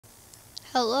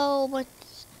Hello,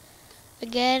 once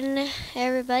again,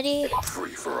 everybody.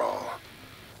 Free for all.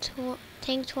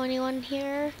 Tank 21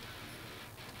 here,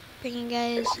 bringing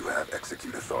guys You have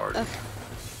execute authority.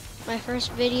 my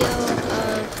first video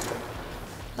of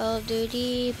Call of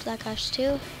Duty Black Ops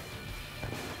 2.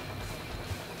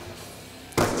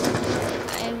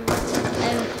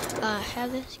 I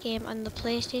have this game on the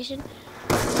PlayStation.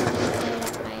 I play it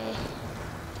at my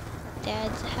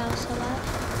dad's house a lot,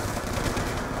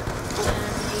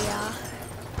 and yeah.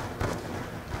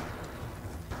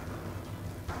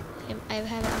 I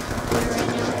have it on computer right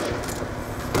now.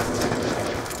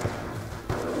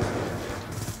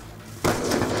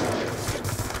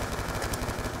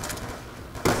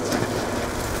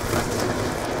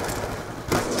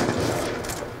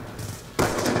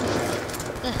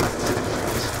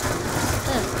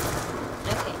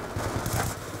 Okay,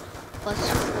 let's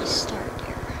restart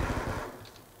here.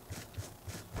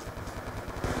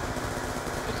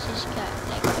 It just got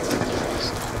like everything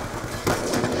messed up.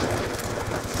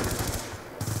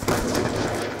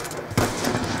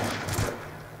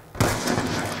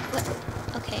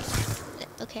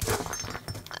 Okay.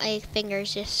 My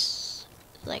fingers just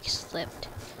like slipped.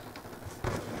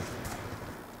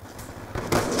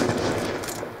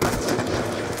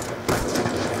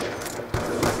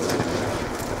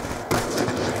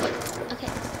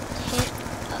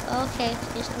 Okay,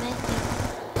 just nothing.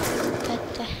 But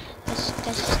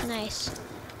that's just nice.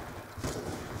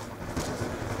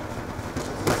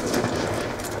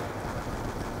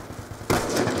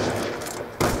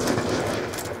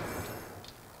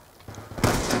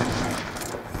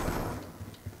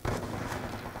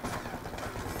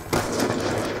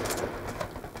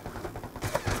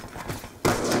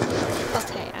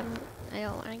 Okay, I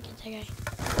don't want to get that guy.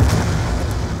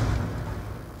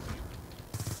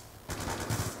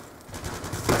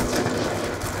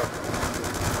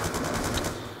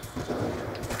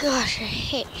 Gosh, I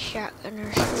hate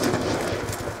shotgunners.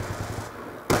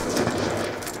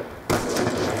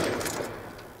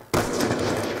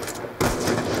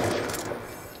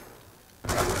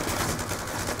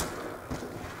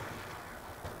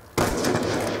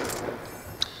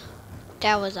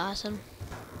 That was awesome.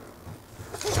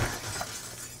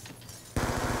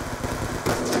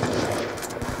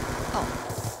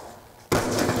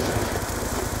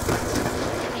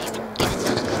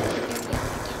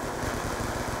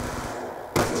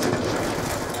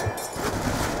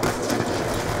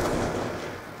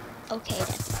 Okay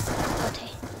then.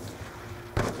 Okay.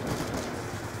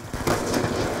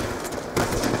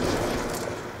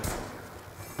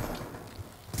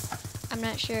 I'm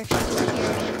not sure if you can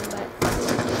hear him, but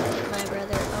my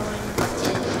brother Owen is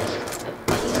making a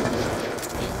video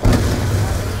in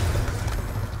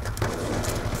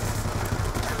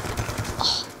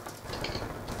oh.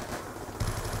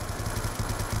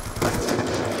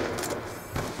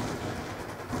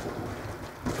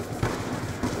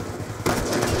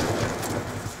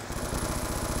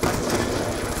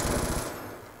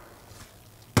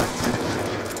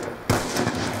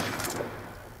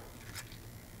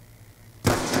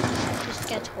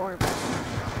 That's horrible.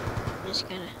 I'm just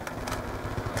gonna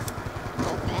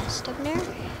go past him there.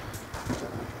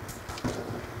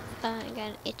 I got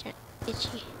an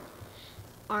itchy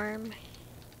arm.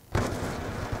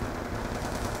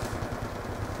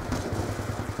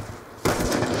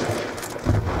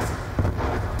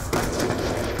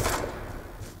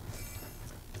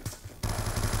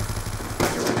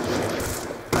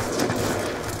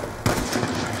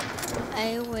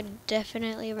 I would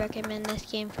definitely recommend this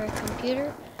game for a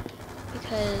computer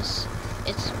because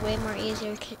it's way more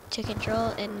easier to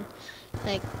control, and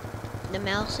like the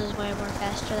mouse is way more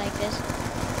faster like this.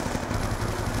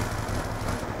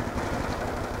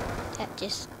 That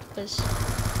just was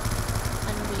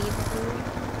unbelievable.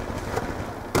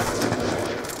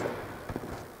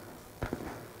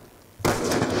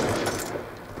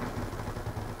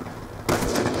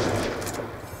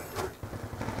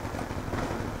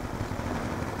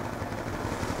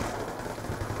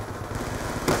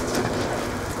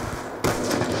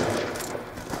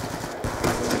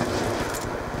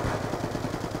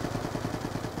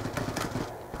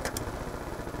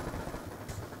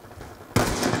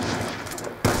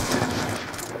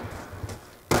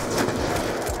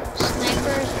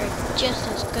 Just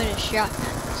as good as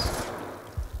shotguns.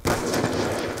 You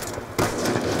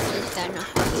just gotta know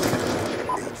how to use them.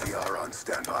 HVR on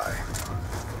standby.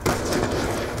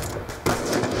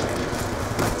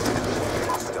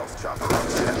 Stealth chopper on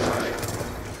standby.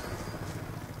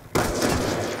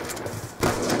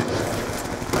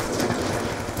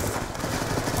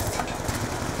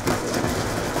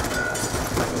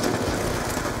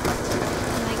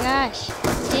 Oh my god. gosh.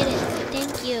 Hit it.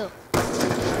 Thank you.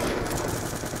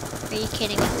 Are you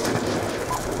kidding me?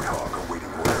 Warthog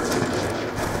awaiting orders.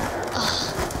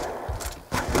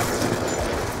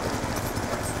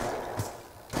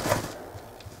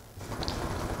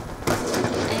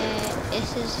 This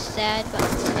is sad, but I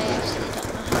actually don't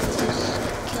know how to use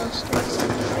kill streaks on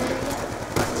the computer yet.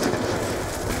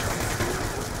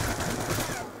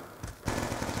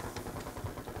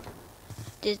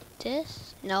 Did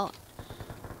this? No.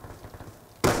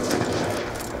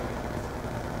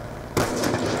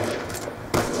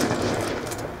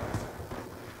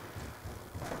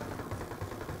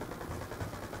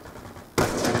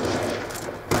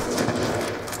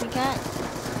 We got.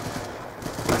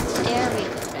 There we go.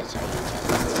 That's how you kill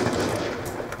it.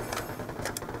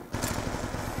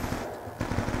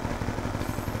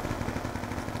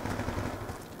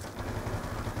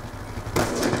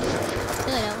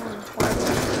 Really, that one's horrible.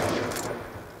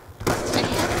 I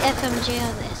have FMJ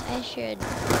on this. I should be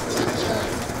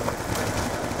killing them.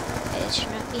 It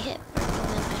should not be hit marking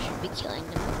them. I should be killing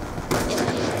them. If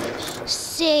I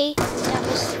say that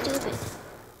was stupid.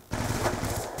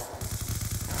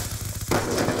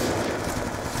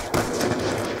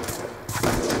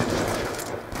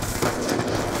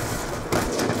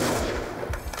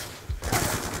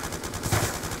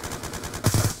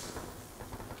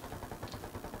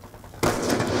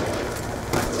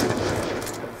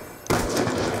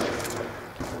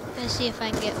 Let's see if I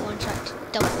can get one shot to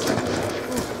double kill.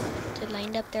 Ooh, they're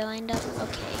lined up, they're lined up.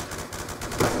 Okay.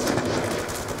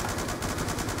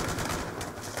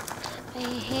 I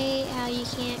hate how you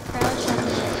can't crouch on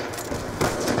this.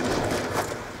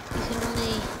 You can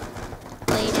only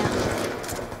lay down.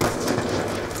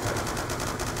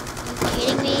 Are you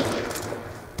kidding me?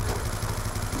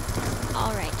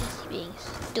 Alright, this is being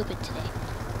stupid today.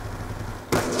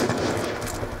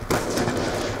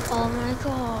 Oh my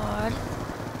god.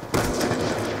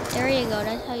 There you go,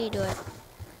 that's how you do it.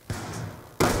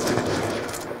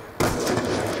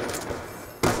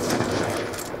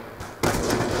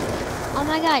 Oh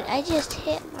my god, I just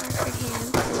hit markered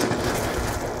him.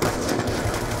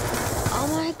 Oh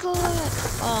my god.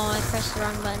 Oh, I pressed the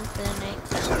wrong button for the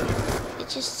knife.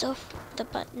 It's just so, the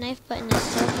knife button is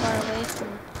so far away from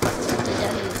the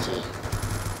W key.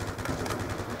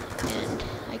 And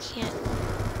I can't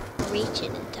reach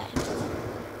it in time.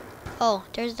 Oh,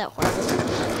 there's that horrible.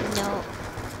 No.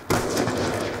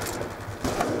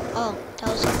 Oh, that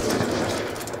was confusing for a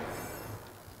second.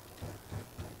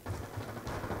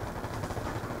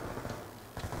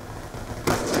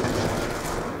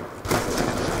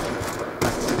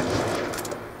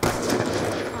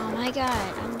 Oh my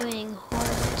god, I'm doing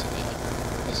horrible today.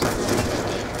 This is not a good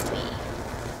day for me.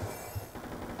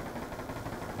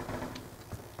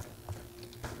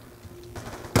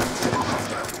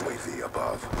 Hostile UAV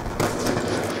above.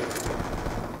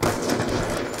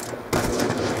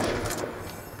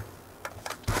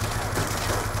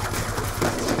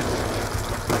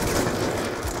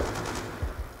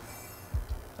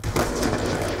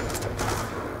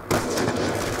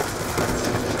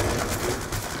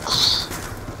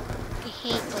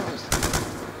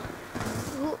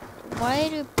 Why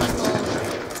do people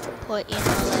put, you know,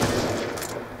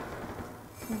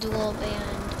 like, dual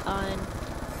band on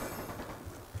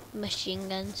machine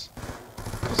guns?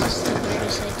 This is the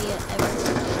weirdest idea ever.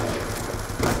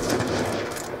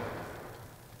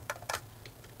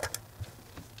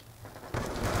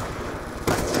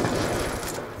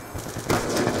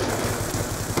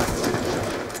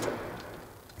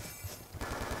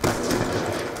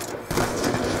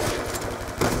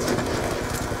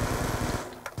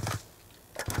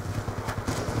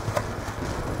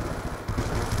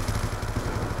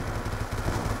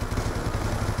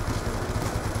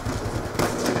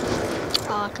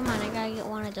 Aw, come on, I gotta get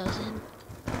one of those in.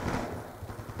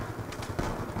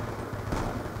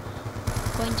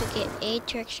 Going to get a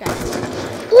trick shot.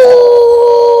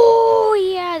 Ooh,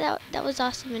 yeah, that was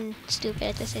awesome and stupid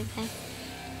at the same time.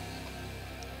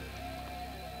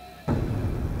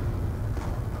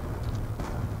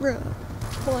 Bruh,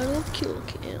 final kill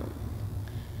cam.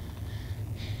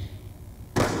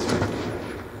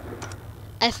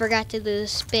 I forgot to do the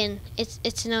spin.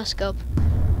 It's no scope.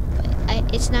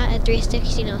 It's not a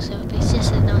 360 no scope, it's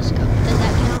just a no scope. Does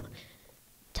that count?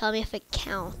 Tell me if it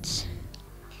counts.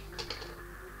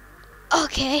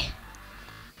 Okay.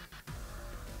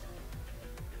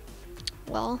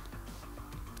 Well,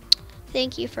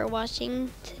 thank you for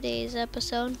watching today's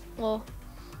episode. Well,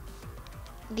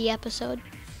 the episode.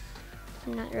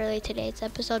 Not really today's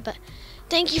episode, but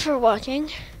thank you for watching.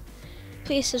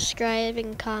 Please subscribe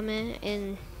and comment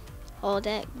and all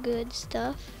that good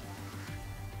stuff.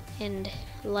 And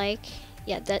like,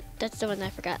 yeah, that's the one I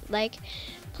forgot. Like,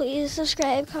 please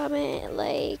subscribe, comment,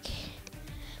 like,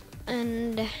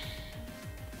 and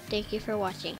thank you for watching.